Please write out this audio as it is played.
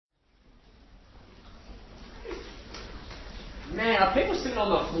are people sitting on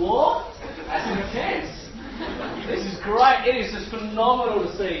the floor? That's intense. This is great. It is just phenomenal to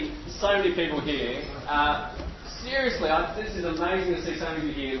see so many people here. Seriously, this is amazing to see so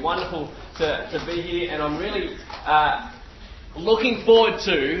many people here. Wonderful to be here, and I'm really looking forward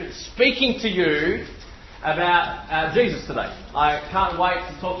to speaking to you about Jesus today. I can't wait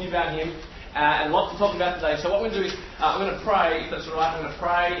to talk to you about him, and lots to talk about today. So what we're going to do is I'm going to pray, if that's all right. I'm going to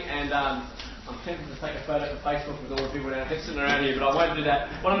pray, and I'm tempted to take a photo for Facebook with all the people sitting around here, but I won't do that.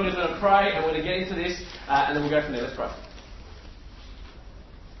 What I'm going to do is I'm going to pray, and we're going to get into this, and then we'll go from there. Let's pray.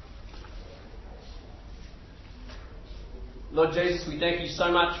 Lord Jesus, we thank you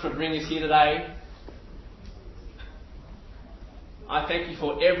so much for bringing us here today. I thank you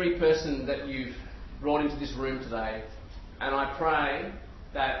for every person that you've brought into this room today, and I pray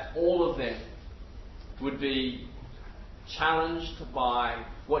that all of them would be challenged by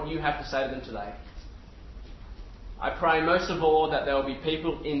what you have to say to them today. I pray most of all that there will be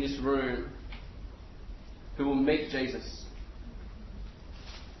people in this room who will meet Jesus.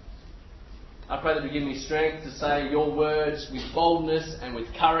 I pray that you give me strength to say your words with boldness and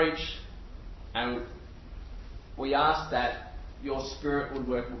with courage, and we ask that your Spirit would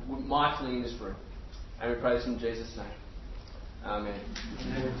work mightily in this room. And we pray this in Jesus' name. Amen.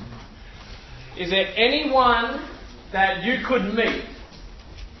 Amen. Is there anyone that you could meet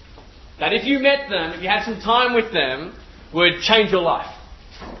that if you met them, if you had some time with them, would change your life?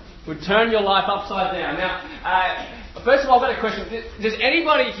 Would turn your life upside down? Now, first of all, I've got a question. Does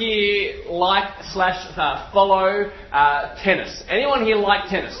anybody here follow tennis? Anyone here like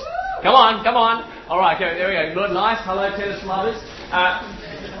tennis? Come on. All right, okay, there we go. Good, nice. Hello, tennis lovers.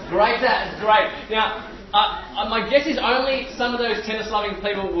 Great. Now, my guess is only some of those tennis-loving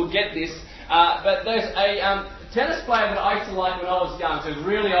people will get this, but there's a tennis player that I used to like when I was young, so he's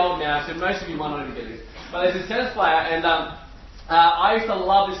really old now, so most of you might not even get this. But there's this tennis player, and I used to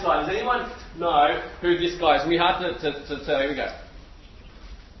love this guy. Does anyone know who this guy is? We have to tell. Here we go.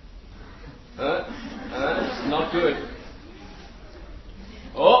 Not good.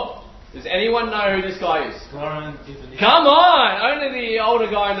 Oh. Does anyone know who this guy is? Come on! Only the older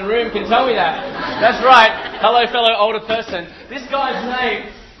guy in the room can tell me that. That's right. Hello, fellow older person. This guy's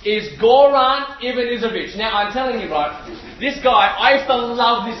name is Goran Ivanisevic. Now, I'm telling you, right, this guy, I used to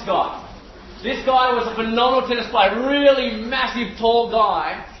love this guy. This guy was a phenomenal tennis player, really massive, tall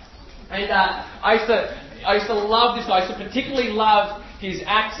guy. And I used to love this guy. I used to particularly love his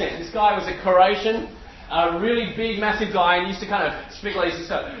accent. This guy was a Croatian. A really big, massive guy, and used to kind of speak like this.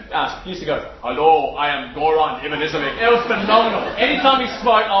 He used to go, "Hello, I am Goran Ivanisevic." It was phenomenal. Anytime he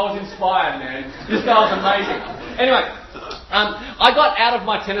spoke, I was inspired, man. This guy was amazing. Anyway, I got out of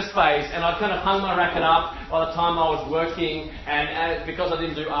my tennis phase, and I kind of hung my racket up by the time I was working, and because I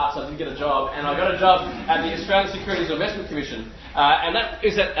didn't do arts, I didn't get a job, and I got a job at the Australian Securities Investment Commission, and that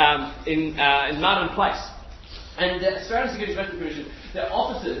is in Martin Place. And the Australian Securities Investment Commission, their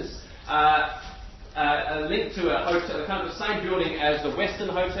offices linked to a hotel, kind of the same building as the Western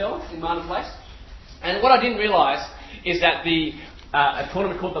Hotel in Martin Place. And what I didn't realise is that a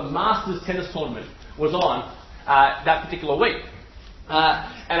tournament called the Masters Tennis Tournament was on that particular week.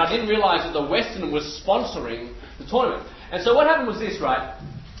 And I didn't realise that the Western was sponsoring the tournament. And so what happened was this, right?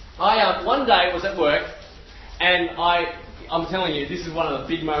 I one day was at work, and I'm telling you, this is one of the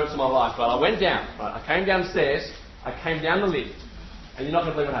big moments of my life, right? I went down, right? I came downstairs, I came down the lift, and you're not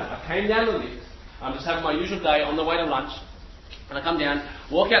going to believe what happened. I came down the lift, I'm just having my usual day on the way to lunch, and I come down,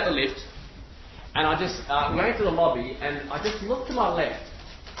 walk out the lift, and I just went into the lobby, and I just look to my left,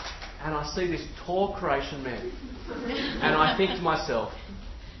 and I see this tall Croatian man, and I think to myself,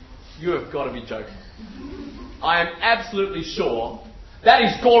 you have got to be joking. I am absolutely sure that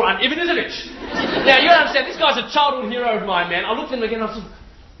is Goran Ivanisevic. Now, you don't understand, this guy's a childhood hero of mine, man. I looked at him again, and I said,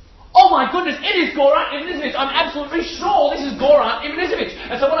 oh my goodness, it is Goran Ivanisevic. I'm absolutely sure this is Goran Ivanisevic.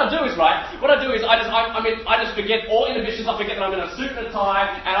 And so what I do is I just forget all inhibitions. I forget that I'm in a suit and a tie,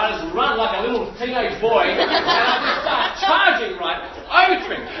 and I just run like a little teenage boy, and I just start charging, right, over to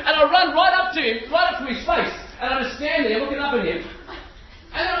him. And I run right up to him, right up to his face, and I just stand there looking up at him,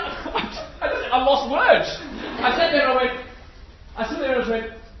 and I lost words. I sat there and I just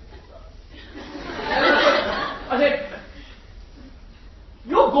went, I said,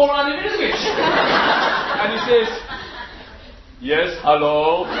 you're Goran Ivanisevic. And he says, yes,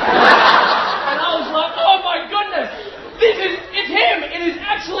 hello. And I was like, oh my goodness, it's him. It is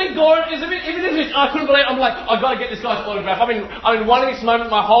actually Goran Ivanisevic. I couldn't believe it. I'm like, I've got to get this guy's autograph. I've been wanting this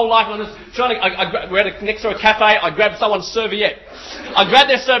moment my whole life. I'm just trying to, we're next to a cafe. I grabbed someone's serviette. I grabbed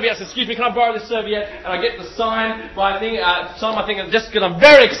their serviette. I said, excuse me, can I borrow this serviette? And I get to sign my thing, and just because I'm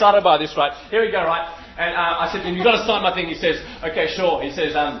very excited by this, right? Here we go, right? And I said to him, "You've got to sign my thing." He says, "Okay, sure." He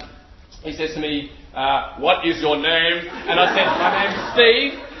says to me, "What is your name?" And I said, "My name's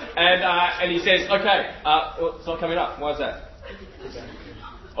Steve." And he says, "Okay, it's not coming up. Why is that?"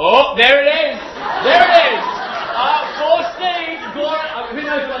 Oh, there it is! There it is! For Steve, Goran, who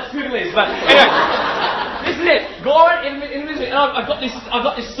knows what Squiggle is, but anyway, this is it. Goran, and I've got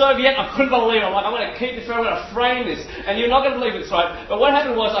this serviette, I couldn't believe it. I'm like, I'm going to keep this forever, I'm going to frame this, and you're not going to believe it's right. But what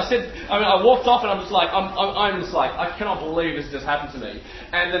happened was, I walked off and I'm just like, I cannot believe this just happened to me.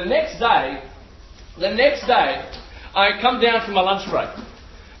 And the next day, I come down from my lunch break.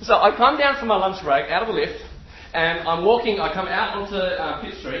 So I come down from my lunch break, out of the lift, and I'm walking, I come out onto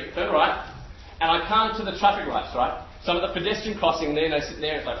Pitt Street, turn right, and I come to the traffic lights, right? So I'm at the pedestrian crossing there, and I sit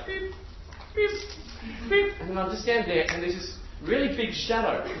there, and it's like, beep, beep, beep, and I'm just standing there, and there's this really big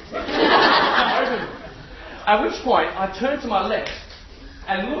shadow. At which point, I turn to my left,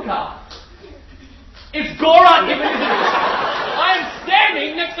 and look up. It's Goran Ivanisevic! I am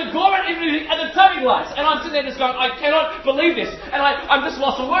standing next to Goran Ivanisevic at the traffic lights, and I'm sitting there just going, I cannot believe this, and I'm just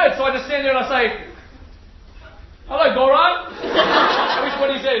lost for words, so I just stand there and I say, "Hello, Goran." At which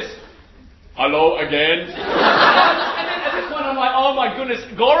point he says, "Hello again." And then at this point I'm like, oh my goodness,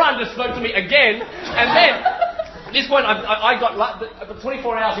 Goran just spoke to me again. And then, at this point I got, the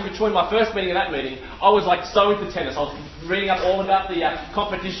 24 hours in between my first meeting and that meeting, I was like so into tennis. I was reading up all about the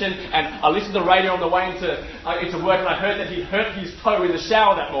competition, and I listened to the radio on the way into work, and I heard that he'd hurt his toe in the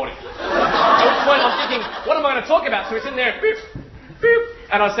shower that morning. At which point I'm thinking, what am I going to talk about? So he's in there, beep, beep,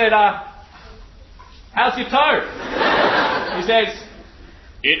 and I said, "How's your toe?" He says,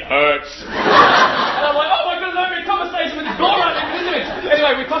 "It hurts." And I'm like, oh my goodness, I'm having a conversation with Goran Ivanisevic.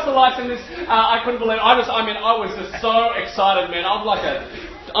 Anyway, we crossed the lights and this, I couldn't believe it. I was just so excited, man. I'm like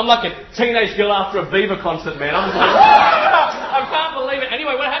a teenage girl after a Bieber concert, man. I'm just like, I can't believe it.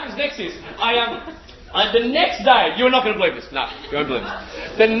 Anyway, what happens next is, the next day, you're not going to believe this. No, you won't believe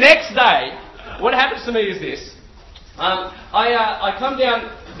this. The next day, what happens to me is this. I come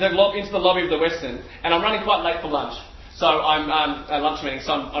down into the lobby of the Westin, and I'm running quite late for lunch. So I'm at lunch meeting,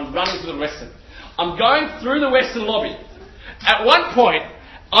 so I'm running to the Westin. I'm going through the Westin lobby. At one point,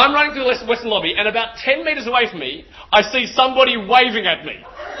 I'm running through the Westin lobby, and about 10 metres away from me, I see somebody waving at me.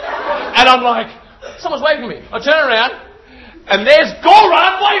 And I'm like, someone's waving at me. I turn around, and there's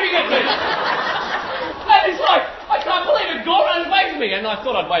Goran waving at me. And it's like, I can't believe it, Goran's waving at me. And I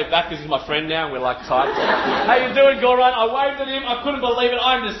thought I'd wave back because he's my friend now, and we're like tight. How you doing, Goran? I waved at him, I couldn't believe it,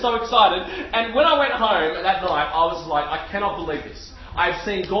 I'm just so excited. And when I went home that night, I was like, I cannot believe this. I've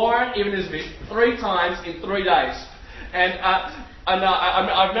seen Goran Ivanisevic 3 times in 3 days. And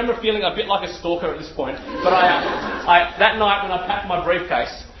I remember feeling a bit like a stalker at this point. But that night when I packed my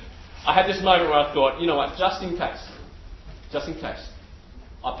briefcase, I had this moment where I thought, you know what, just in case,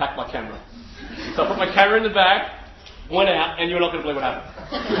 I packed my camera. So I put my camera in the bag, went out, and you're not going to believe what happened.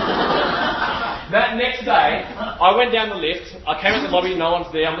 That next day, I went down the lift, I came out the lobby, no one's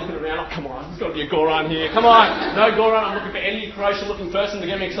there, I'm looking around, come on, there's got to be a Goran here, come on, no Goran, I'm looking for any Croatian-looking person to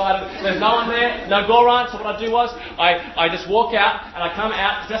get me excited, there's no one there, no Goran, so what I do was, I just walk out, and I come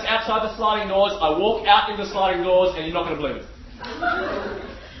out, just outside the sliding doors, I walk out into the sliding doors, and you're not going to believe it.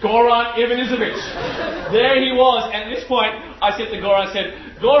 Goran Ivanisevic. There he was, and at this point, I said to Goran,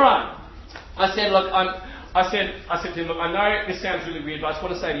 Goran, I said, look, I said to him, look, I know this sounds really weird, but I just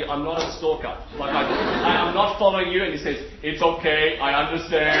want to say to you, I'm not a stalker. Like, I'm not following you. And he says, it's okay, I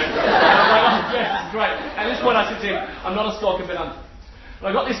understand. And I'm like, oh, yes, it's great. And at this point I said to him, I'm not a stalker, but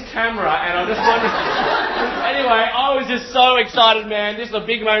I got this camera, and I'm just wondering. Anyway, I was just so excited, man. This is a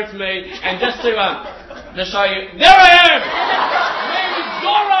big moment for me. And just to show you, there I am! My name is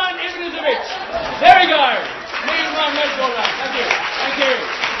Goran Ivanisevic. There we go. Me and my mate Goran. Thank you. Thank you.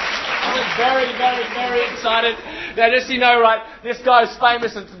 I was very, very, very excited. Now, just so you know, right, this guy's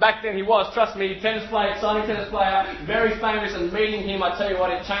famous, and back then he was, trust me, tennis player, exciting tennis player, very famous, and meeting him, I tell you what,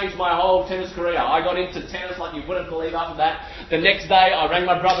 it changed my whole tennis career. I got into tennis like you wouldn't believe after that. The next day, I rang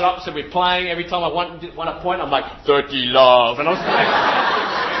my brother up and said, we're playing. Every time I won a point, I'm like, 30 love. And I was like,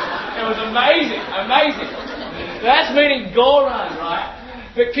 it was amazing, amazing. That's meeting Goran, right?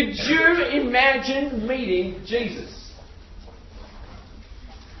 But could you imagine meeting Jesus?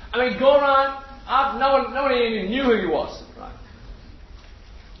 I mean, Goran, no one even knew who he was, right?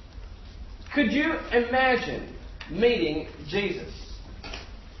 Could you imagine meeting Jesus?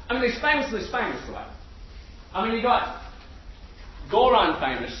 I mean, he's famous, right? I mean, you got Goran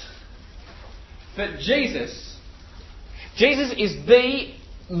famous, but Jesus is the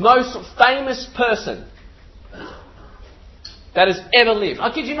most famous person that has ever lived.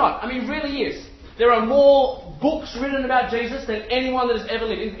 I kid you not. I mean, he really is. There are more books written about Jesus than anyone that has ever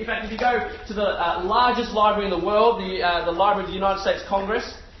lived. In fact, if you go to the largest library in the world, the Library of the United States Congress,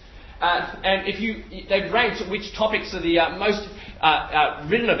 and they've ranked which topics are the most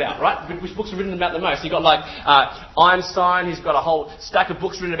written about, right? Which books are written about the most. You've got like Einstein, he's got a whole stack of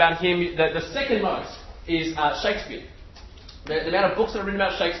books written about him. The second most is Shakespeare. The amount of books that are written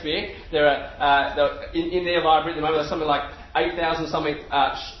about Shakespeare, there are in their library at the moment, there's something like 8,000 something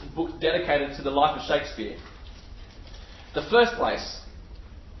books dedicated to the life of Shakespeare. The first place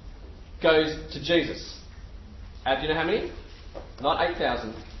goes to Jesus. Do you know how many? Not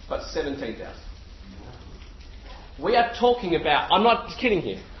 8,000, but 17,000. We are talking about, I'm not kidding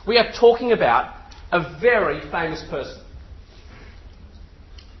here, we are talking about a very famous person.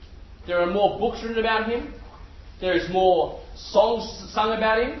 There are more books written about him. There is more songs sung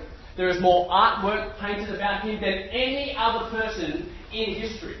about him. There is more artwork painted about him than any other person in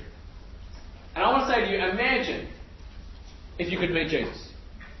history. And I want to say to you, imagine if you could meet Jesus.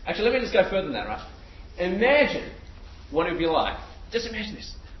 Actually, let me just go further than that, right? Imagine what it would be like. Just imagine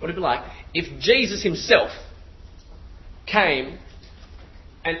this. What it would be like if Jesus himself came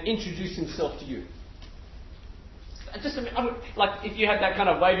and introduced himself to you. Like if you had that kind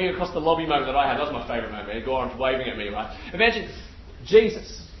of waving across the lobby moment that I had. That was my favourite moment. Goran's waving at me, right? Imagine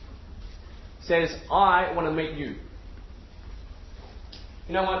Jesus says, I want to meet you.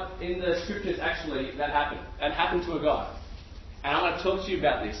 You know what? In the scriptures, actually, that happened. That happened to a guy. And I want to talk to you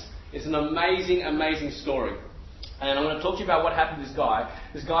about this. It's an amazing, amazing story. And I'm going to talk to you about what happened to this guy.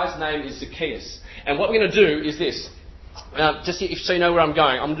 This guy's name is Zacchaeus. And what we're going to do is this. Just so you know where I'm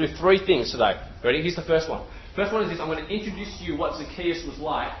going, I'm going to do 3 things today. Ready? Here's the first one. First one is this. I'm going to introduce to you what Zacchaeus was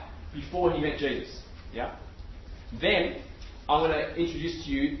like before he met Jesus. Yeah? Then, I'm going to introduce to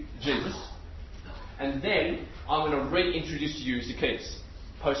you Jesus. And then, I'm going to reintroduce to you Zacchaeus,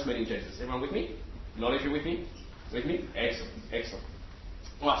 post-meeting Jesus. Everyone with me? Not if you're with me? With me? Excellent. Excellent.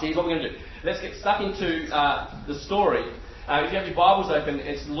 Alright, so here's what we're going to do. Let's get stuck into the story. If you have your Bibles open,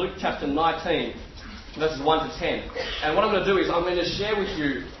 it's Luke chapter 19, verses 1 to 10. And what I'm going to do is I'm going to share with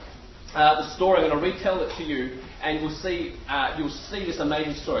you the story. I'm going to retell it to you, and you'll see this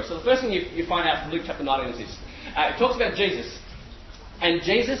amazing story. So the first thing you find out from Luke chapter 19 is this. It talks about Jesus. And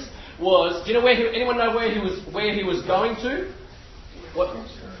Jesus was... Do you know anyone know where he was going to? What?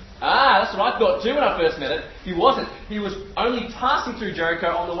 That's what I thought too when I first met it. He wasn't. He was only passing through Jericho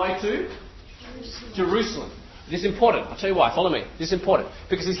on the way to Jerusalem. This is important. I'll tell you why. Follow me. This is important.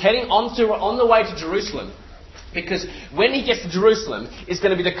 Because he's heading on the way to Jerusalem. Because when he gets to Jerusalem, it's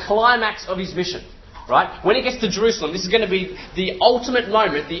going to be the climax of his mission. Right? When he gets to Jerusalem, this is going to be the ultimate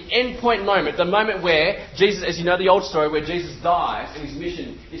moment, the end point moment, the moment where Jesus, as you know the old story, where Jesus dies and his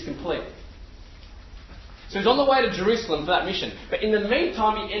mission is complete. So he's on the way to Jerusalem for that mission. But in the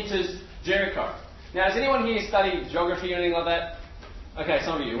meantime, he enters Jericho. Now, has anyone here studied geography or anything like that? Okay,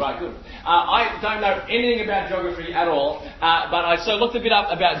 some of you. Right, good. I don't know anything about geography at all, but I looked a bit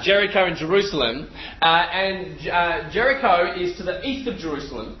up about Jericho and Jerusalem. Jericho is to the east of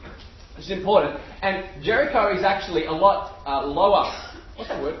Jerusalem, which is important. And Jericho is actually a lot lower. What's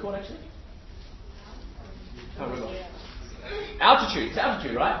that word called, actually? Can't remember. Altitude. It's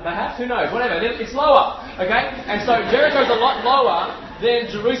altitude, right? Perhaps? Who knows? Whatever. It's lower. Okay? And so Jericho's a lot lower than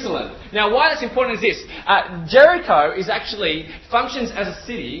Jerusalem. Now, why that's important is this. Jericho functions as a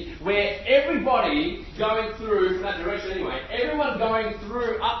city where everybody going through, from that direction anyway, everyone going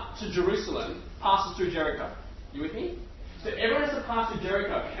through up to Jerusalem passes through Jericho. You with me? So everyone has to pass through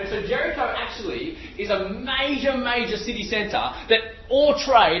Jericho. And so Jericho actually is a major, major city centre that all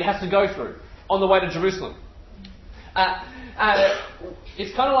trade has to go through on the way to Jerusalem.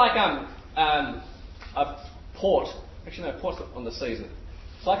 It's kind of like a port. Actually, no, port's on the sea, isn't it?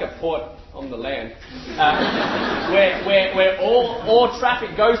 It's like a port on the land where all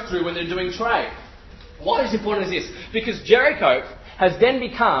traffic goes through when they're doing trade. Why is important is this? Because Jericho has then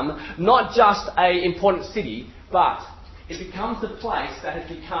become not just an important city, but it becomes the place that has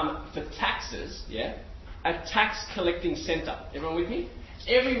become, for taxes, a tax collecting centre. Everyone with me?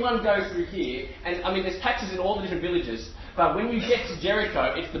 Everyone goes through here, and I mean, there's taxes in all the different villages, but when you get to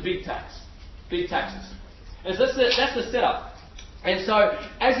Jericho, it's the big tax. Big taxes. And so that's the setup. And so,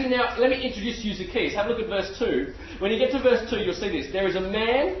 let me introduce you to Zacchaeus. Have a look at verse 2. When you get to verse 2, you'll see this. There is a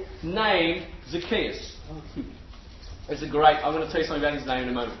man named Zacchaeus. It's I'm going to tell you something about his name in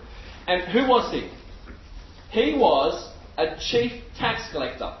a moment. And who was he? He was a chief tax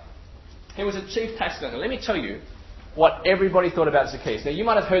collector. He was a chief tax collector. Let me tell you what everybody thought about Zacchaeus. Now, you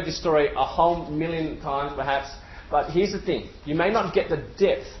might have heard this story a whole million times, perhaps, but here's the thing. You may not get the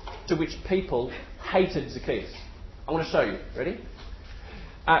depth to which people hated Zacchaeus. I want to show you. Ready?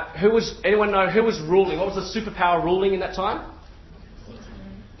 Anyone know who was ruling? What was the superpower ruling in that time?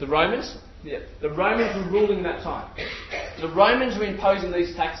 The Romans? Yeah. The Romans were ruling in that time. The Romans were imposing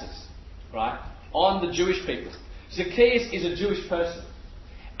these taxes, right, on the Jewish people. Zacchaeus is a Jewish person.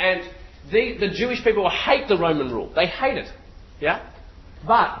 And the Jewish people hate the Roman rule. They hate it. Yeah?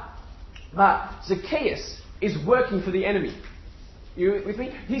 But Zacchaeus is working for the enemy. You with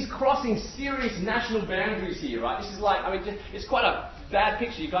me? He's crossing serious national boundaries here, right? This is like, it's quite a bad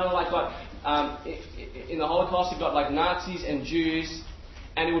picture. You kind of got in the Holocaust, you've got like Nazis and Jews,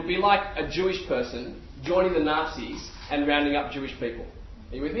 and it would be like a Jewish person joining the Nazis and rounding up Jewish people.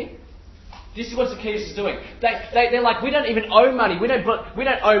 Are you with me? This is what Zacchaeus is doing. They're like, we don't even owe money. We don't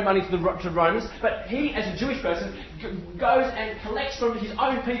owe money to the Romans, but he, as a Jewish person, goes and collects from his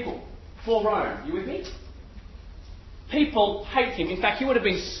own people for Rome. You with me? People hate him. In fact, he would have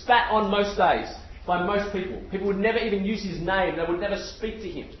been spat on most days by most people. People would never even use his name. They would never speak to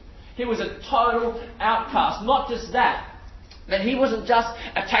him. He was a total outcast. Not just that, but he wasn't just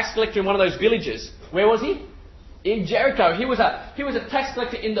a tax collector in one of those villages. Where was he? In Jericho. He was a tax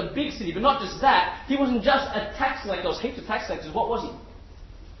collector in the big city. But not just that, he wasn't just a tax collector. There was heaps of tax collectors. What was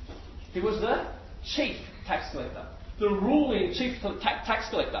he? He was the chief tax collector. The ruling chief tax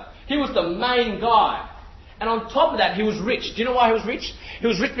collector. He was the main guy. And on top of that, he was rich. Do you know why he was rich? He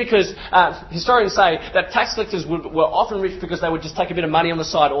was rich because historians say that tax collectors were often rich because they would just take a bit of money on the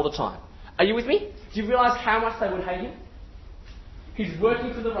side all the time. Are you with me? Do you realise how much they would hate him? He's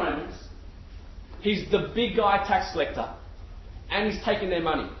working for the Romans. He's the big guy tax collector. And he's taking their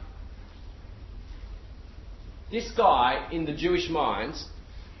money. This guy, in the Jewish minds,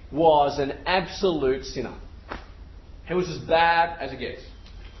 was an absolute sinner. He was as bad as it gets.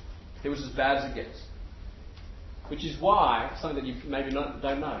 He was as bad as it gets. Which is why, something that you maybe don't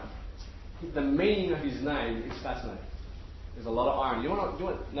know, the meaning of his name is fascinating. There's a lot of irony. Do you want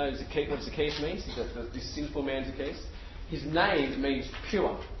to know what Zacchaeus means? This sinful man Zacchaeus? His name means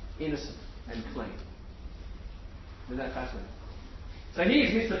pure, innocent, and clean. Isn't that fascinating? So he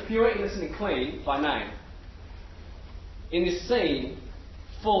is Mr. Pure, Innocent, and Clean by name. In this scene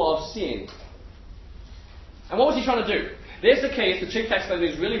full of sin. And what was he trying to do? There's Zacchaeus, the chief tax collector,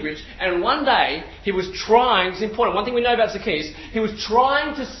 who's really rich, and one day he was trying, it's important, one thing we know about Zacchaeus, he was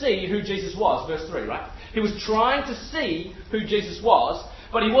trying to see who Jesus was, verse 3, right? He was trying to see who Jesus was,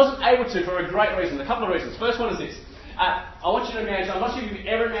 but he wasn't able to for a great reason, a couple of reasons. First one is this. I want you to imagine, I'm not sure if you've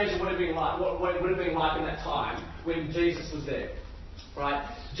ever imagined what it would have been like in that time when Jesus was there, right?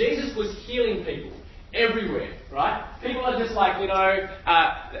 Jesus was healing people everywhere, right? People are just like,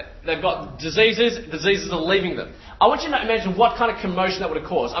 they've got diseases are leaving them. I want you to imagine what kind of commotion that would have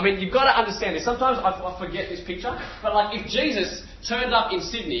caused. I mean, you've got to understand this. Sometimes I forget this picture, but like if Jesus turned up in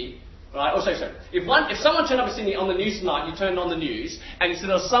Sydney, right? Or sorry. If someone turned up in Sydney on the news tonight, you turned on the news, and you said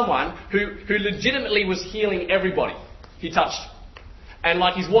there was someone who legitimately was healing everybody he touched. And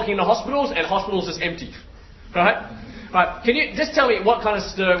like he's walking into hospitals, and hospitals just empty. Right? Right. Can you just tell me what kind of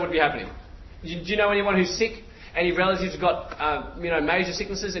stir would be happening? Do you know anyone who's sick? Any relatives who've got major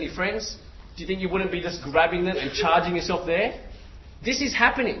sicknesses? Any friends? Do you think you wouldn't be just grabbing them and charging yourself there? This is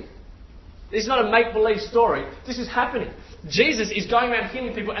happening. This is not a make-believe story. This is happening. Jesus is going around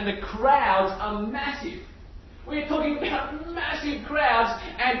healing people, and the crowds are massive. We're talking about massive crowds,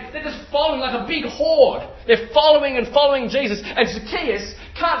 and they're just following like a big horde. They're following and following Jesus. And Zacchaeus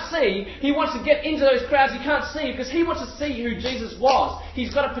can't see. He wants to get into those crowds. He can't see because he wants to see who Jesus was.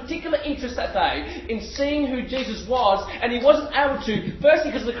 He's got a particular interest that day in seeing who Jesus was, and he wasn't able to, firstly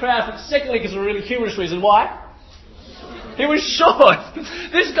because of the crowds, but secondly because of a really humorous reason. Why? He was short.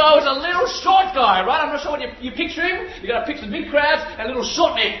 This guy was a little short guy, right? I'm not sure what you picture him. You've got to picture the big crowds and a little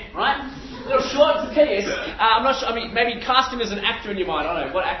short man, right? Little short Zacchaeus. I'm not sure. I mean, maybe cast him as an actor in your mind. I don't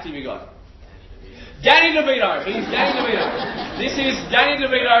know. What actor have you got? Danny DeVito. He's Danny DeVito. This is Danny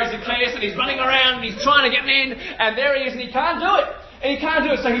DeVito, Zacchaeus, and he's running around and he's trying to get me in, and there he is, and he can't do it. And he can't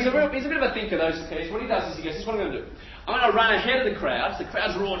do it. So he's a bit of a thinker, though, Zacchaeus. What he does is he goes, "This is what I'm going to do. I'm going to run ahead of the crowds. The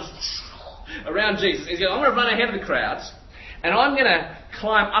crowds are all just around Jesus. He goes, I'm going to run ahead of the crowds, and I'm going to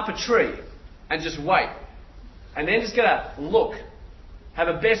climb up a tree and just wait, and then just going to look." Have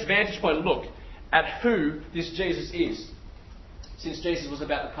a best vantage point look at who this Jesus is, since Jesus was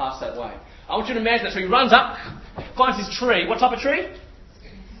about to pass that way. I want you to imagine that. So he runs up, finds his tree. What type of tree?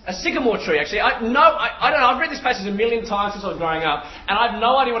 A sycamore tree, actually. I don't know. I've read this passage a million times since I was growing up, and I have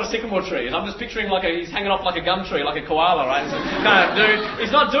no idea what a sycamore tree is. I'm just picturing he's hanging off like a gum tree, like a koala, right? Kind of dude. He's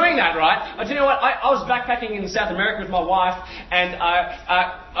not doing that, right? But you know what? I was backpacking in South America with my wife, and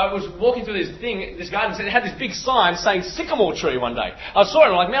I was walking through this garden, and it had this big sign saying sycamore tree one day. I saw it,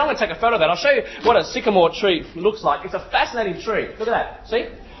 and I'm like, man, I'm going to take a photo of that. I'll show you what a sycamore tree looks like. It's a fascinating tree. Look at that. See?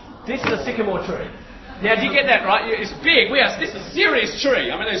 This is a sycamore tree. Now, do you get that, right? It's big. This is a serious tree.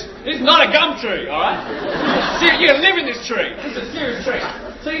 I mean, this is not a gum tree, all right? You can live in this tree. This is a serious tree.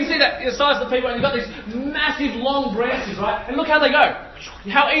 So you can see that the size of the people, and you've got these massive, long branches, right? And look how they go.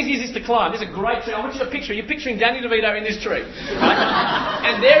 How easy is this to climb? This is a great tree. I want you to picture, you're picturing Danny DeVito in this tree, right?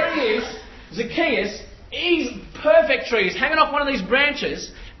 And there he is, Zacchaeus. He's perfect tree. He's hanging off one of these branches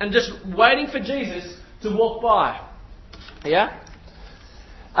and just waiting for Jesus to walk by. Yeah?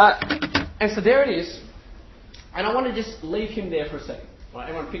 And so there it is. And I want to just leave him there for a second. Right,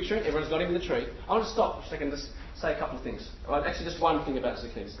 everyone picture it. Everyone's got him in the tree. I want to stop for a second and just say a couple of things. Right, actually, just one thing about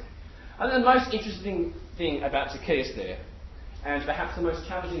Zacchaeus there. I think the most interesting thing about Zacchaeus there, and perhaps the most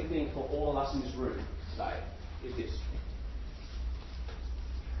challenging thing for all of us in this room today, is this.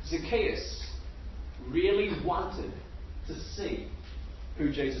 Zacchaeus really wanted to see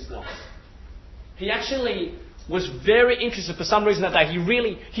who Jesus was. He actually was very interested for some reason that day.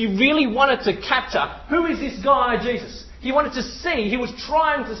 He really wanted to capture, who is this guy, Jesus? He wanted to see, he was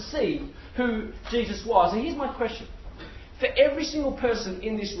trying to see who Jesus was. And here's my question. For every single person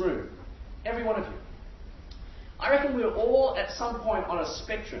in this room, every one of you, I reckon we're all at some point on a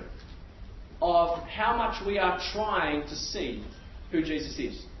spectrum of how much we are trying to see who Jesus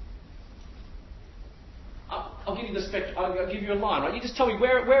is. I'll give you the spectrum. I'll give you a line, right? You just tell me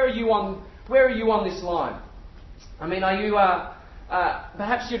where are you on this line? I mean, are you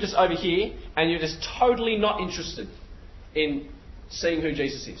perhaps you're just over here and you're just totally not interested in seeing who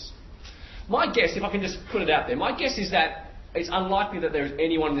Jesus is. My guess, if I can just put it out there, my guess is that it's unlikely that there is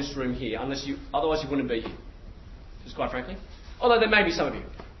anyone in this room here, otherwise you wouldn't be here. Just quite frankly. Although there may be some of you.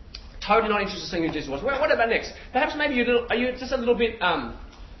 Totally not interested in seeing who Jesus was. Well, what about next? Perhaps maybe are you just a little bit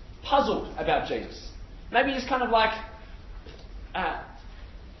puzzled about Jesus? Maybe just kind of like,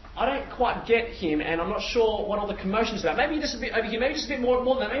 I don't quite get him and I'm not sure what all the commotion is about. Maybe you're just a bit over here, maybe just a bit more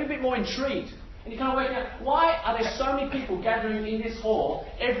than that, maybe a bit more intrigued. And you kind of work out, why are there so many people gathering in this hall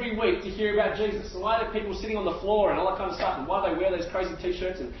every week to hear about Jesus? And why are there people sitting on the floor and all that kind of stuff? And why do they wear those crazy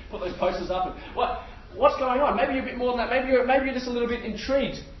t-shirts and put those posters up? And what's going on? Maybe you're a bit more than that. Maybe you're just a little bit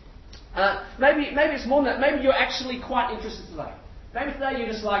intrigued. Maybe it's more than that. Maybe you're actually quite interested today. Maybe today you're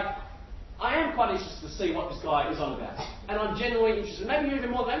just like, I am quite interested to see what this guy is on about. And I'm genuinely interested. Maybe you're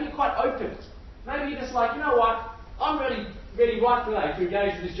even more than that. Maybe you're quite open. Maybe you're just like, you know what? I'm ready right today to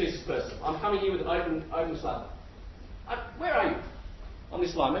engage with this Jesus person. I'm coming here with an open slather. Where are you on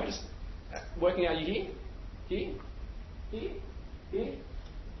this line? Maybe just working out. You here?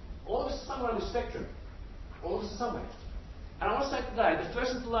 All of us are somewhere on the spectrum. All of us are somewhere. And I want to say today, the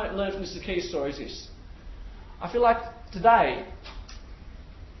first thing to learn from this Zacchaeus story is this. I feel like today,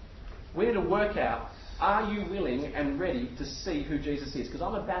 we need to work out, are you willing and ready to see who Jesus is? Because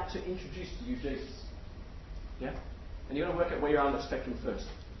I'm about to introduce to you Jesus. Yeah? And you've got to work out where you are on the spectrum first.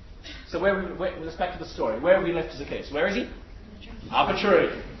 So let's back to the story. Where have we left Zacchaeus? Where is he? Up a tree.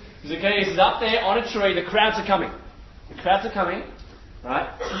 Zacchaeus is up there on a tree. The crowds are coming. Right?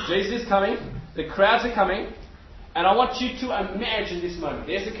 Jesus is coming. The crowds are coming. And I want you to imagine this moment.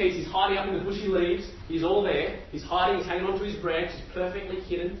 There's Zacchaeus. He's hiding up in the bushy leaves. He's all there. He's hiding. He's hanging onto his branch. He's perfectly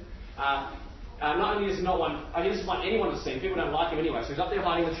hidden. Not only does he not want anyone to see him. People don't like him anyway. So he's up there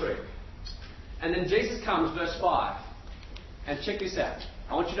hiding in the tree. And then Jesus comes, verse 5. And check this out.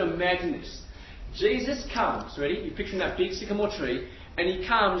 I want you to imagine this. Jesus comes, ready? You're picturing that big sycamore tree. And he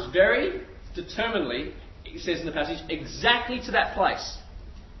comes very determinedly, it says in the passage, exactly to that place.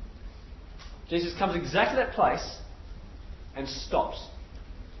 Jesus comes exactly to that place and stops.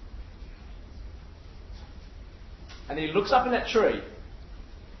 And he looks up in that tree,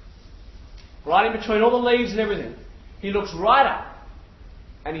 right in between all the leaves and everything. He looks right up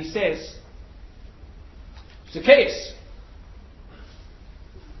and he says, Zacchaeus.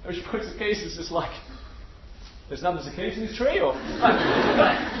 Which point Zacchaeus is just like, there's another Zacchaeus in this tree? Or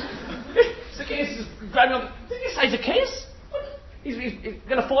Zacchaeus is grabbing on. Did you say Zacchaeus? He's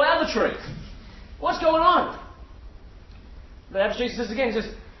going to fall out of the tree. What's going on? But after Jesus says again, he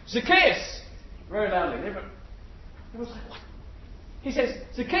says, Zacchaeus! Very loudly. Everyone's like, what? He says,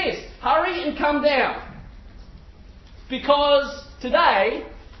 Zacchaeus, hurry and come down. Because today,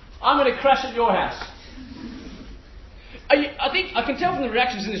 I'm going to crash at your house. I think I can tell from the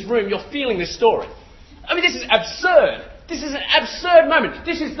reactions in this room, you're feeling this story. I mean, this is absurd. This is an absurd moment.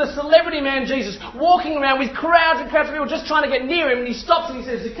 This is the celebrity man Jesus walking around with crowds and crowds of people just trying to get near him, and he stops and he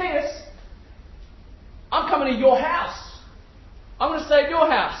says, Zacchaeus, I'm coming to your house. I'm going to stay at your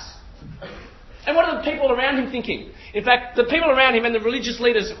house. And what are the people around him thinking? In fact, the people around him and the religious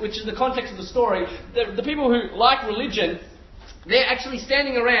leaders, which is the context of the story, the people who like religion, they're actually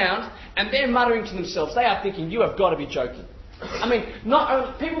standing around and they're muttering to themselves. They are thinking, you have got to be joking. I mean,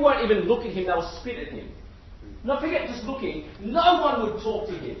 people won't even look at him, they will spit at him. Not forget just looking, no one would talk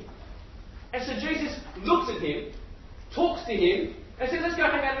to him. And so Jesus looks at him, talks to him, and says, let's go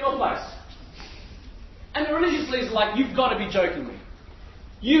hang out in your place. And the religious leaders are like, you've got to be joking me.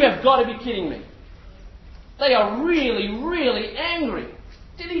 You have got to be kidding me. They are really, really angry.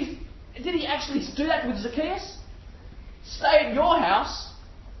 Did he actually do that with Zacchaeus? Stay at your house.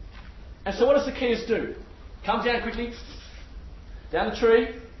 And so what does Zacchaeus do? Comes down quickly, down the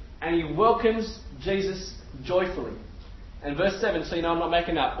tree, and he welcomes Jesus joyfully. And verse 7, so you know I'm not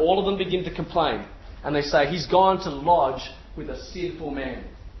making up, all of them begin to complain. And they say, he's gone to lodge with a sinful man.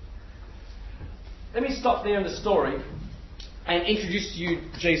 Let me stop there in the story and introduce to you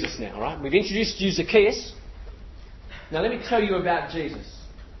Jesus now, right? We've introduced you Zacchaeus. Now let me tell you about Jesus.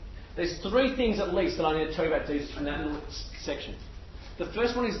 There's 3 things at least that I need to tell you about Jesus from that little section. The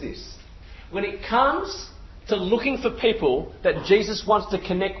first one is this. When it comes to looking for people that Jesus wants to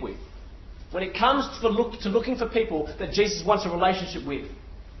connect with, when it comes to looking for people that Jesus wants a relationship with,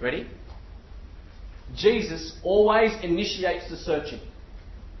 ready? Jesus always initiates the searching.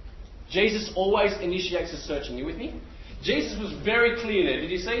 Jesus always initiates the searching. You with me? Jesus was very clear there.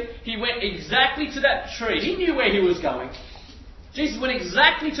 Did you see? He went exactly to that tree. He knew where he was going. Jesus went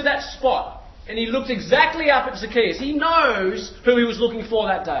exactly to that spot. And he looked exactly up at Zacchaeus. He knows who he was looking for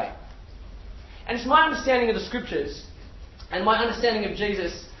that day. And it's my understanding of the scriptures and my understanding of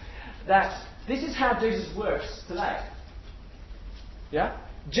Jesus that this is how Jesus works today. Yeah?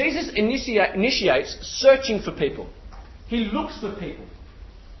 Jesus initiates searching for people. He looks for people.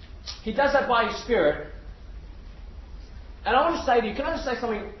 He does that by His Spirit. And I want to say to you, can I just say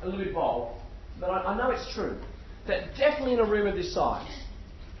something a little bit bold? But I know it's true. That definitely in a room of this size,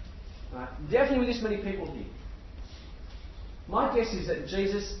 right, definitely with this many people here, my guess is that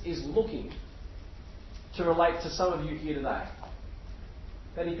Jesus is looking to relate to some of you here today.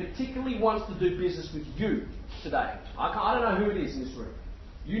 That He particularly wants to do business with you today. I don't know who it is in this room.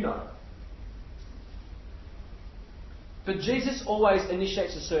 You know. But Jesus always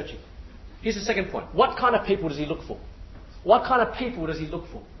initiates the searching. Here's the second point. What kind of people does He look for? What kind of people does He look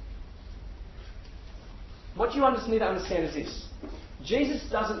for? What you need to understand is this. Jesus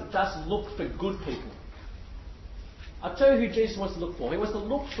doesn't just look for good people. I'll tell you who Jesus wants to look for. He wants to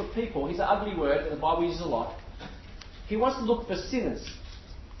look for people. He's an ugly word that the Bible uses a lot. He wants to look for sinners.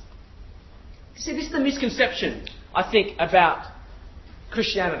 See, this is the misconception, I think, about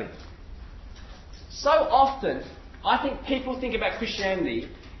Christianity. So often, I think people think about Christianity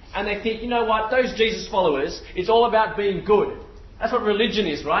and they think, you know what, those Jesus followers, it's all about being good. That's what religion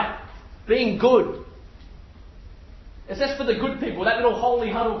is, right? Being good. It's just for the good people, that little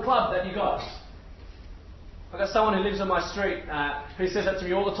holy huddle club that you got. I've got someone who lives on my street who says that to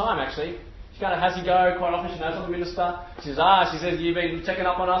me all the time, actually. She kind of has you go quite often. She knows I'm a minister. She says, you've been checking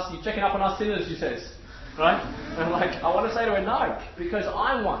up on us. You're checking up on us sinners, she says. Right? And I'm like, I want to say to her, no, because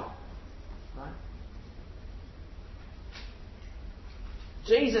I'm one. Right?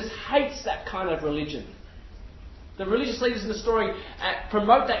 Jesus hates that kind of religion. The religious leaders in the story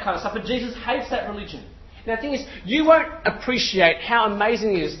promote that kind of stuff, but Jesus hates that religion. Now the thing is, you won't appreciate how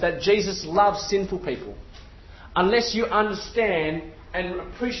amazing it is that Jesus loves sinful people unless you understand and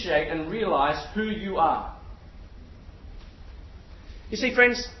appreciate and realise who you are. You see,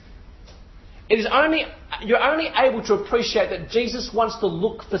 friends, you're only able to appreciate that Jesus wants to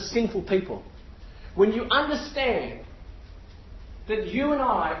look for sinful people when you understand that you and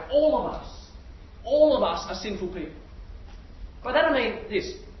I, all of us are sinful people. By that I mean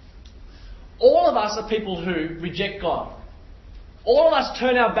this. All of us are people who reject God. All of us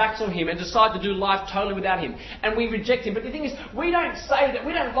turn our backs on Him and decide to do life totally without Him. And we reject Him. But the thing is, we don't say that.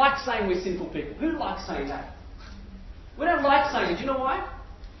 We don't like saying we're sinful people. Who likes saying that? We don't like saying it. Do you know why?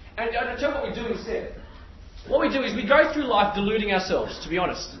 And I'll tell you what we do instead. What we do is we go through life deluding ourselves, to be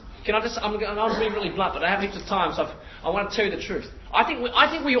honest. I'm being really blunt, but I have heaps of time, so I want to tell you the truth. I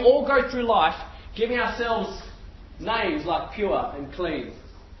think we all go through life giving ourselves names like pure and clean.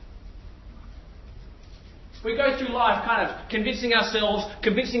 We go through life kind of convincing ourselves,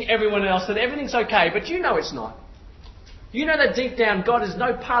 convincing everyone else that everything's okay, but you know it's not. You know that deep down God is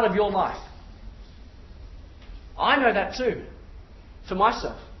no part of your life. I know that too, for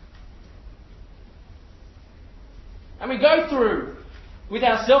myself. And we go through with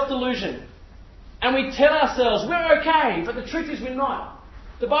our self-delusion and we tell ourselves we're okay, but the truth is we're not.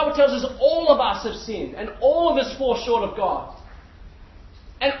 The Bible tells us all of us have sinned and all of us fall short of God.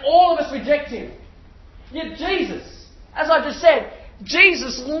 And all of us reject Him. Yet Jesus, as I just said,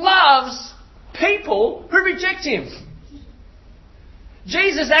 Jesus loves people who reject Him.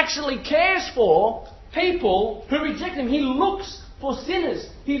 Jesus actually cares for people who reject him. He looks for sinners.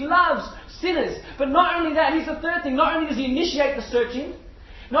 He loves sinners. But not only that, here's the third thing. Not only does he initiate the searching,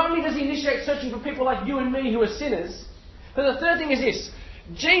 not only does he initiate searching for people like you and me who are sinners, but the third thing is this.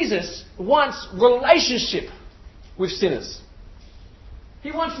 Jesus wants relationship with sinners.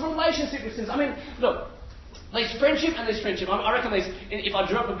 He wants relationship with sinners. I mean, look, there's friendship and there's friendship. I reckon if I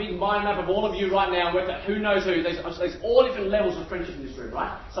drew up a big mind map of all of you right now and worked out who knows who, there's all different levels of friendship in this room,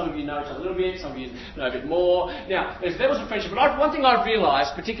 right? Some of you know each other a little bit, some of you know a bit more. Now, there's levels of friendship, but one thing I've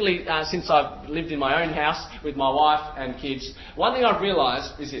realised, particularly since I've lived in my own house with my wife and kids, one thing I've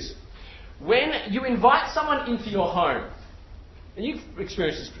realised is this. When you invite someone into your home, and you've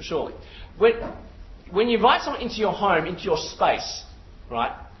experienced this surely, when you invite someone into your home, into your space,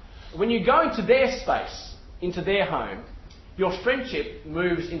 right? When you go into their space, into their home, your friendship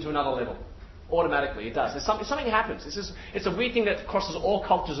moves into another level. Automatically, it does. Something happens. It's a weird thing that crosses all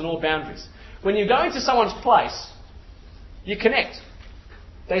cultures and all boundaries. When you go into someone's place, you connect.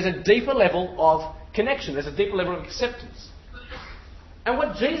 There's a deeper level of connection. There's a deeper level of acceptance. And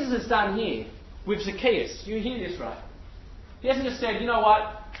what Jesus has done here with Zacchaeus, you hear this, right? He hasn't just said, you know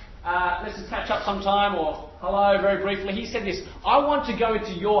what, let's just catch up sometime, or hello, very briefly. He said this, I want to go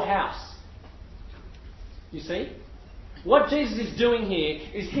into your house. You see? What Jesus is doing here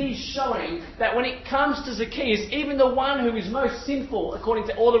is he's showing that when it comes to Zacchaeus, even the one who is most sinful, according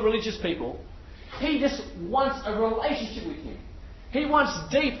to all the religious people, he just wants a relationship with him. He wants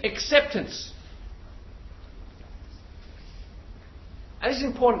deep acceptance. And this is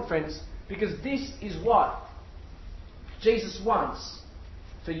important, friends, because this is what Jesus wants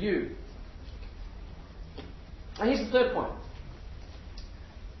for you. And here's the third point.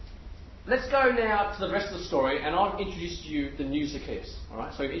 Let's go now to the rest of the story, and I've introduced to you the new Zacchaeus.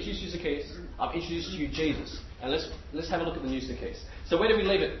 Alright, so I've introduced you Zacchaeus, I've introduced to you Jesus, and let's have a look at the new Zacchaeus. So where do we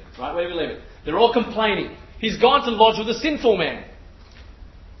leave it? Right, where do we leave it? They're all complaining. He's gone to lodge with a sinful man.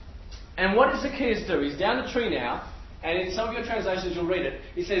 And what does Zacchaeus do? He's down the tree now, and in some of your translations you'll read it.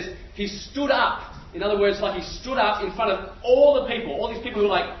 It says he stood up. In other words, like he stood up in front of all the people, all these people who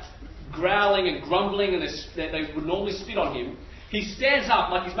are like growling and grumbling, and they would normally spit on him. He stands up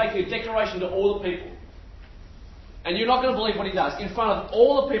like he's making a declaration to all the people. And you're not going to believe what he does. In front of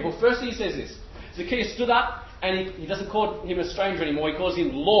all the people, first he says this. Zacchaeus stood up, and he doesn't call him a stranger anymore. He calls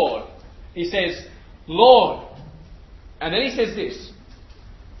him Lord. He says, Lord. And then he says this.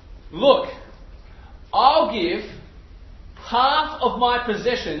 Look, I'll give half of my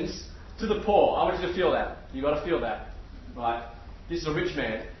possessions to the poor. I want you to feel that. You've got to feel that. Right? This is a rich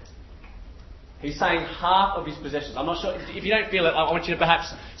man. He's saying half of his possessions. I'm not sure. If you don't feel it, I want you to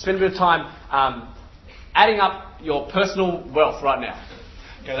perhaps spend a bit of time adding up your personal wealth right now.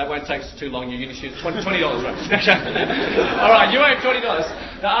 Okay, that won't take too long. You're going to shoot $20, right? All right, you own $20.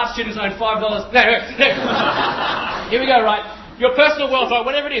 The art students own $5. No. Here we go, right? Your personal wealth, right?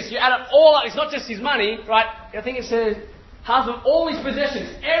 Whatever it is, you add it all up. It's not just his money, right? I think it says half of all his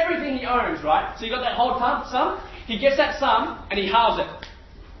possessions, everything he owns, right? So you got that whole sum. He gets that sum and he halves it.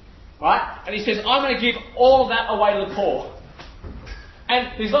 Right? And he says, I'm going to give all of that away to the poor.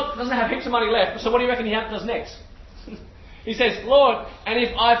 And he doesn't have heaps of money left, so what do you reckon he does next? He says, Lord, and if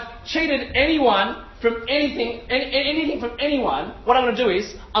I've cheated anyone from anything from anyone, what I'm going to do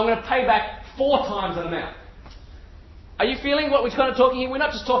is, I'm going to pay back 4 times that amount. Are you feeling what we're kind of talking here? We're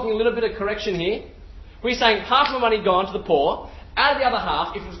not just talking a little bit of correction here. We're saying half of my money gone to the poor, out of the other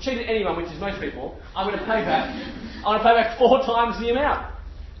half, if I've cheated anyone, which is most people, I'm going to pay back 4 times the amount.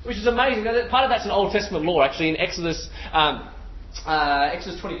 Which is amazing. Part of that's an Old Testament law, actually. In Exodus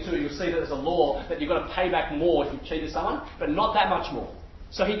 22, you'll see that there's a law that you've got to pay back more if you've cheated someone, but not that much more.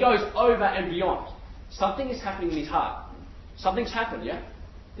 So he goes over and beyond. Something is happening in his heart. Something's happened, yeah?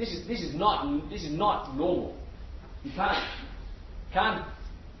 This is not normal. You can't.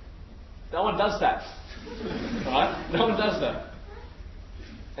 No one does that. Right? No one does that.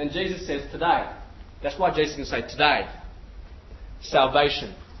 And Jesus says today. That's why Jesus can say today,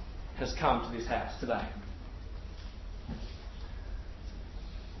 salvation has come to this house today.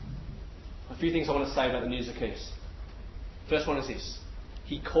 A few things I want to say about the new Zacchaeus. First one is this.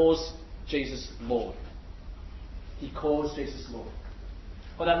 He calls Jesus Lord. He calls Jesus Lord.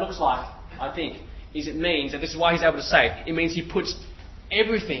 What that looks like, I think, is it means, and this is why he's able to say it means he puts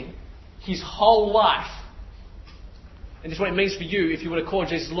everything, his whole life, and this is what it means for you if you were to call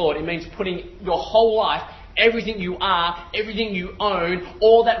Jesus Lord. It means putting your whole life, everything you are, everything you own,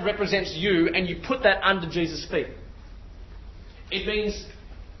 all that represents you, and you put that under Jesus' feet. It means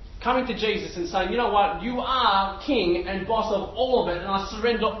coming to Jesus and saying, you know what, you are king and boss of all of it, and I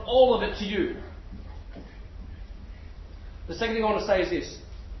surrender all of it to you. The second thing I want to say is this.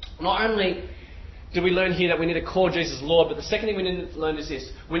 Not only do we learn here that we need to call Jesus Lord. But the second thing we need to learn is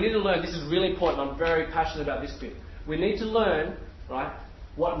this. We need to learn, this is really important, I'm very passionate about this bit. We need to learn, right,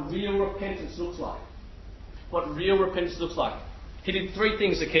 what real repentance looks like. What real repentance looks like. He did 3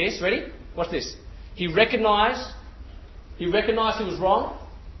 things, Zacchaeus. Ready? Watch this. He recognized he was wrong.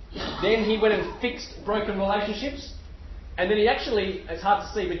 Then he went and fixed broken relationships. And then he actually, it's hard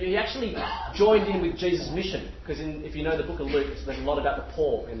to see, but he actually joined in with Jesus' mission. Because if you know the book of Luke, there's a lot about the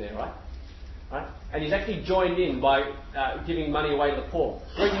poor in there, right? And he's actually joined in by giving money away to the poor.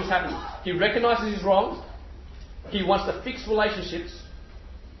 3 things happen. He recognises he's wrong. He wants to fix relationships.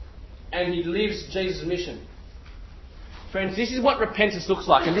 And he lives Jesus' mission. Friends, this is what repentance looks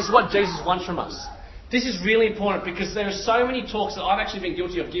like. And this is what Jesus wants from us. This is really important because there are so many talks that I've actually been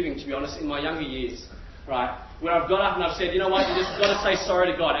guilty of giving, to be honest, in my younger years. Right? Where I've got up and I've said, you know what, you just got to say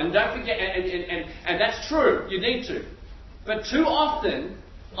sorry to God. And don't forget, and that's true, you need to. But too often,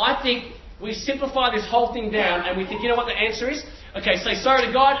 I think we simplify this whole thing down and we think, you know what the answer is? Okay, say sorry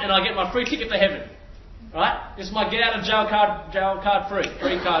to God and I get my free ticket to heaven. Right? This is my get out of jail card free.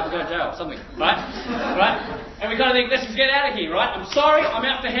 Free card to go to jail, something. Right? Right? And we kind of think, let's just get out of here, right? I'm sorry, I'm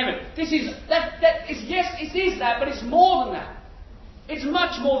out for heaven. This is, yes, it is that, but it's more than that. It's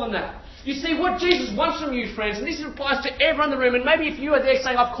much more than that. You see, what Jesus wants from you, friends, and this applies to everyone in the room, and maybe if you are there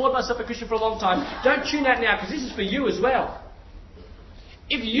saying, I've called myself a Christian for a long time, don't tune out now, because this is for you as well.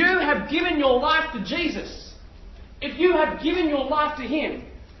 If you have given your life to Jesus, if you have given your life to Him,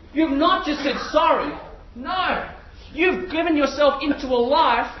 you've not just said sorry, no. You've given yourself into a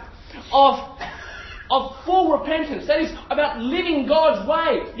life of full repentance. That is about living God's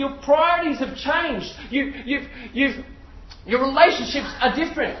way. Your priorities have changed. Your relationships are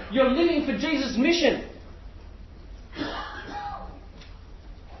different. You're living for Jesus' mission.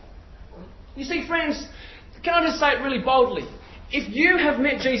 You see, friends, can I just say it really boldly? If you have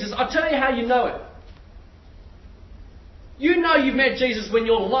met Jesus, I'll tell you how you know it. You know you've met Jesus when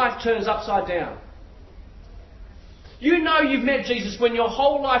your life turns upside down. You know you've met Jesus when your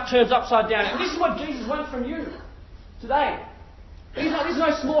whole life turns upside down. And this is what Jesus wants from you today. There's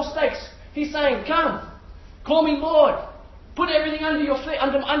no small stakes. He's saying, come, call me Lord. Put everything under your feet,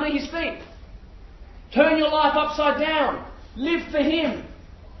 under His feet. Turn your life upside down. Live for Him.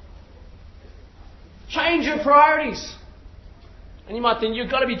 Change your priorities. And you might think, you've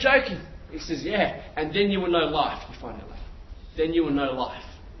got to be joking. He says, yeah. And then you will know life. You find out later. Then you will know life.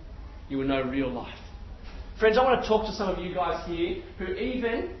 You will know real life. Friends, I want to talk to some of you guys here who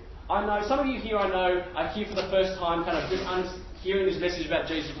I know, some of you here I know are here for the first time, kind of just hearing this message about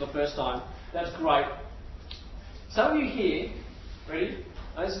Jesus for the first time. That's great. Some of you here, ready?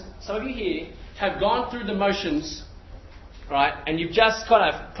 Some of you here have gone through the motions, right? And you've just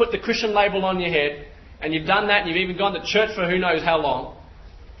kind of put the Christian label on your head, and you've done that, and you've even gone to church for who knows how long,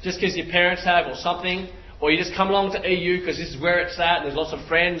 just because your parents have or something, or you just come along to EU because this is where it's at, and there's lots of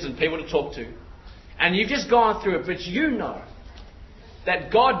friends and people to talk to. And you've just gone through it, but you know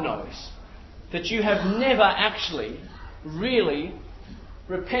that God knows that you have never actually really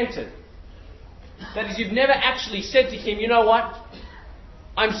repented. That is, you've never actually said to Him, you know what?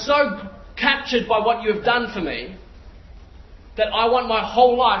 I'm so captured by what you have done for me that I want my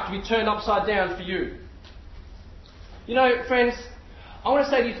whole life to be turned upside down for you. You know, friends, I want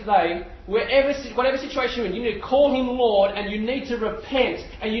to say to you today, whatever situation you're in, you need to call Him Lord and you need to repent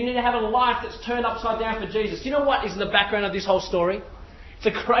and you need to have a life that's turned upside down for Jesus. Do you know what is in the background of this whole story? It's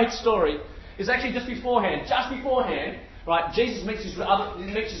a great story. It's actually just beforehand, right, Jesus meets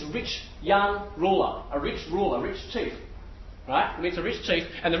this rich young ruler, a rich chief. Right? He meets a rich chief,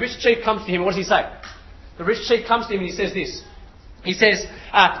 and the rich chief comes to him, and what does he say? The rich chief comes to him and he says this. He says,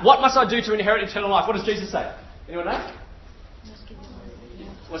 what must I do to inherit eternal life? What does Jesus say? Anyone know?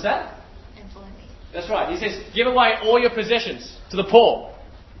 What's that? That's right. He says, give away all your possessions to the poor.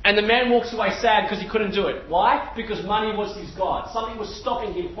 And the man walks away sad because he couldn't do it. Why? Because money was his God. Something was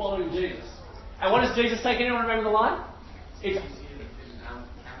stopping him following Jesus. And what does Jesus say? Can anyone remember the line? It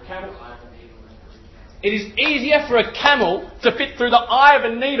is easier for a camel to fit through the eye of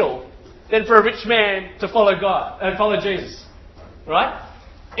a needle than for a rich man to follow God and follow Jesus. Right?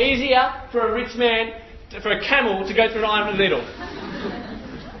 Easier for a rich man, for a camel to go through the eye of a needle.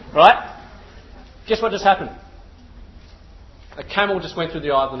 Right? Guess what just happened? A camel just went through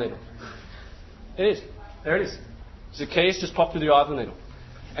the eye of the needle. It is. There it is. Zacchaeus just popped through the eye of the needle.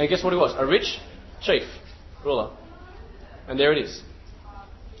 And guess what he was? A rich chief ruler. And there it is.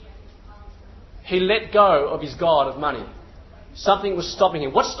 He let go of his God of money. Something was stopping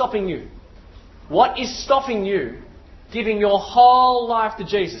him. What's stopping you? What is stopping you giving your whole life to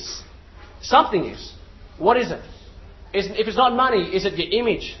Jesus? Something is. What is it? If it's not money, is it your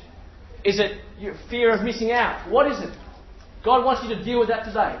image? Is it your fear of missing out? What is it? God wants you to deal with that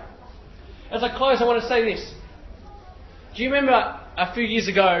today. As I close, I want to say this. Do you remember a few years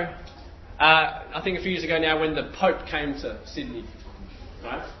ago, I think a few years ago now, when the Pope came to Sydney?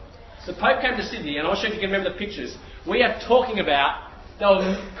 Right? So the Pope came to Sydney, and I'm not sure if you can remember the pictures. We are talking about, there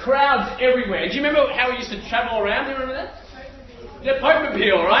were crowds everywhere. Do you remember how he used to travel around? Do you remember that? The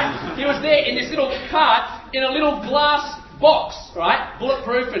Pope-mobile, right? He was there in this little cart in a little glass box, right?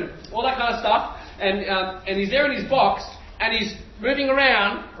 Bulletproof and all that kind of stuff. And he's there in his box, and he's moving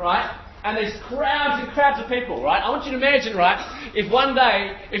around, right? And there's crowds and crowds of people, right? I want you to imagine, right, if one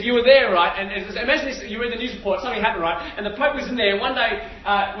day, if you were there, right, and imagine this, you read the news report, something happened, right, and the Pope was in there, and one day,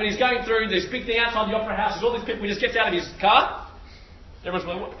 when he's going through this big thing outside the Opera House, there's all these people, he just gets out of his car, everyone's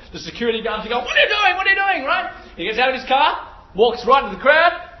like, the security guards go, what are you doing, what are you doing, right? He gets out of his car, walks right into the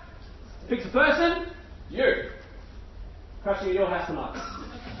crowd, picks a person, you, crashing at your house tonight,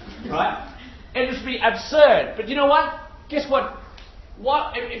 right? It'd just be absurd, but you know what? Guess what?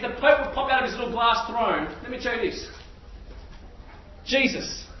 What if the Pope would pop out of his little glass throne? Let me tell you this.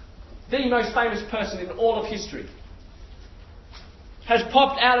 Jesus, the most famous person in all of history, has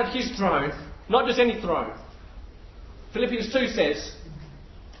popped out of his throne, not just any throne. Philippians 2 says,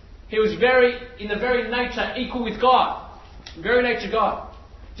 he was in the very nature equal with God. Very nature God.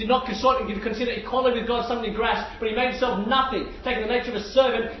 Did not consider equality with God something to grasp, but he made himself nothing, taking the nature of a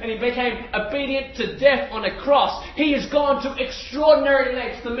servant, and he became obedient to death on a cross. He has gone to extraordinary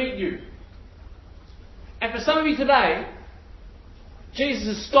lengths to meet you. And for some of you today,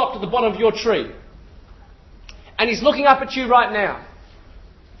 Jesus has stopped at the bottom of your tree. And he's looking up at you right now.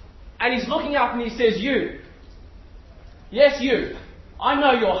 And he's looking up and he says, you. Yes, you. I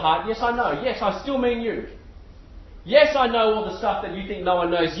know your heart. Yes, I know. Yes, I still mean you. Yes, I know all the stuff that you think no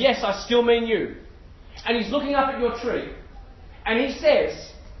one knows. Yes, I still mean you. And he's looking up at your tree. And he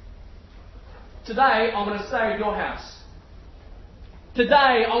says, today I'm going to stay at your house.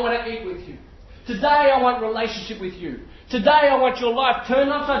 Today I want to eat with you. Today I want relationship with you. Today I want your life turned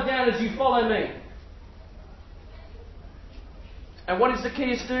upside down as you follow me. And what did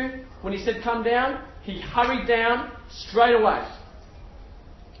Zacchaeus do? When he said come down, he hurried down straight away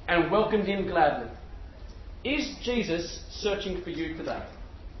and welcomed him gladly. Is Jesus searching for you today?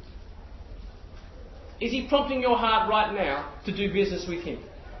 Is he prompting your heart right now to do business with him?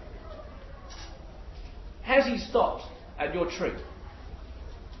 Has he stopped at your tree?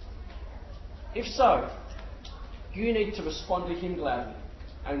 If so, you need to respond to him gladly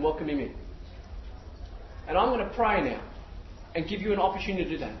and welcome him in. And I'm going to pray now and give you an opportunity to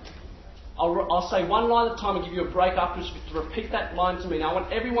do that. I'll say one line at a time and give you a break afterwards to repeat that line to me. Now I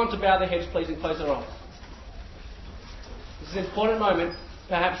want everyone to bow their heads, please, and close their eyes. This is an important moment.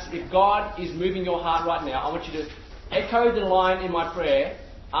 Perhaps if God is moving your heart right now, I want you to echo the line in my prayer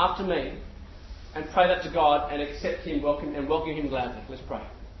after me and pray that to God and accept him, welcome him gladly. Let's pray.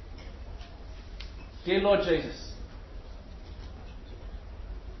 Dear Lord Jesus,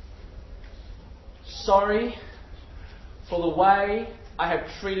 sorry for the way I have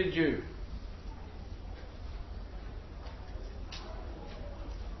treated you.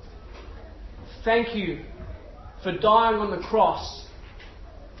 Thank you for dying on the cross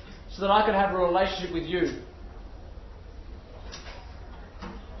so that I could have a relationship with you.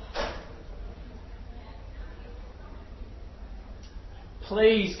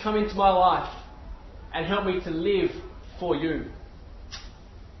 Please come into my life and help me to live for you.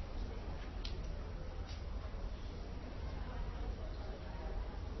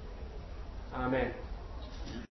 Amen.